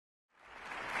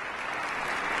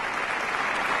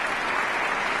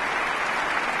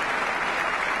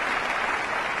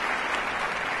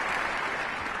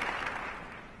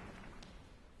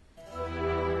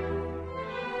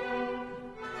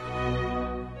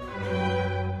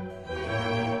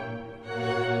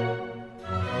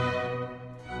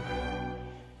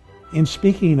In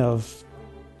speaking of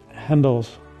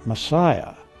Handel's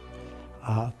Messiah,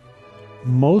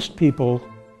 most people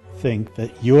think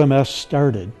that UMS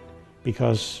started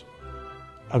because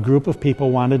a group of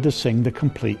people wanted to sing the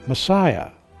complete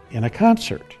Messiah in a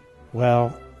concert.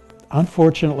 Well,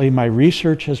 unfortunately, my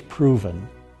research has proven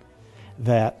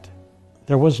that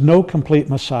there was no complete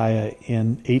Messiah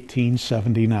in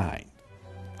 1879.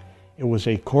 It was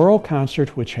a choral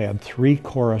concert which had 3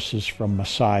 choruses from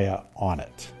Messiah on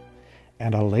it.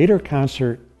 And a later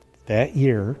concert that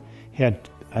year had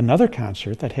another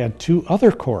concert that had 2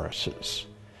 other choruses.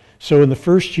 So in the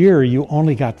first year, you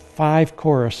only got 5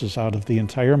 choruses out of the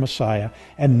entire Messiah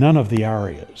and none of the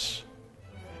arias.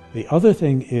 The other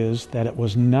thing is that it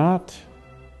was not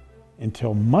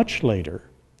until much later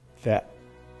that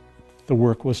the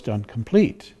work was done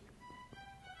complete.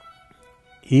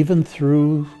 Even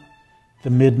through the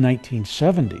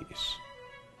mid-1970s,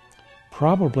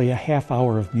 probably a half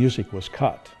hour of music was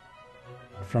cut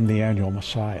from the annual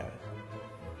Messiah.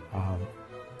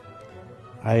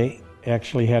 I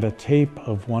actually had a tape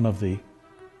of one of the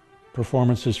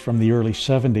performances from the early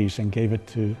 70s and gave it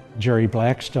to Jerry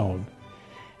Blackstone,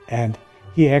 and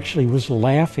he actually was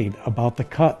laughing about the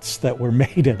cuts that were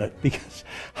made in it because,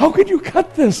 how could you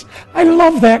cut this? I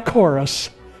love that chorus.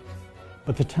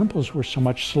 But the tempos were so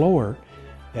much slower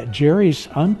that Jerry's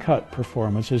uncut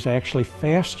performance is actually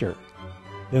faster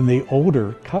than the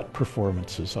older cut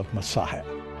performances of Messiah.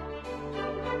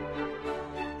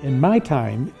 In my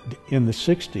time, in the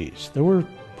 60s, there were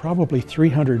probably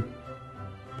 300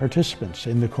 participants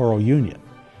in the choral union.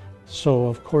 So,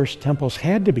 of course, tempos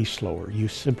had to be slower. You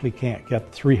simply can't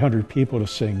get 300 people to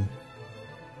sing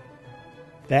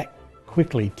that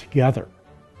quickly together.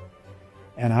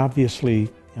 And obviously,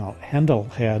 Handel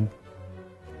had,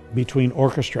 between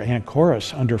orchestra and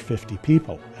chorus, under 50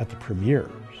 people at the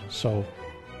premieres. So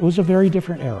it was a very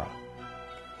different era.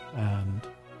 And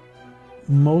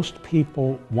most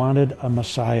people wanted a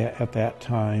Messiah at that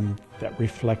time that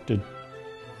reflected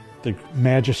the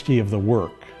majesty of the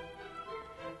work.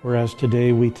 Whereas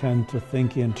today we tend to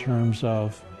think in terms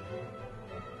of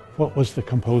what was the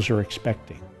composer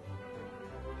expecting.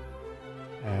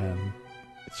 And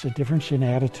it's a difference in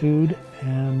attitude,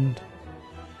 and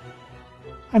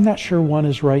I'm not sure one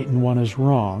is right and one is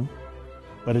wrong,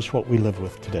 but it's what we live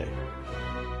with today.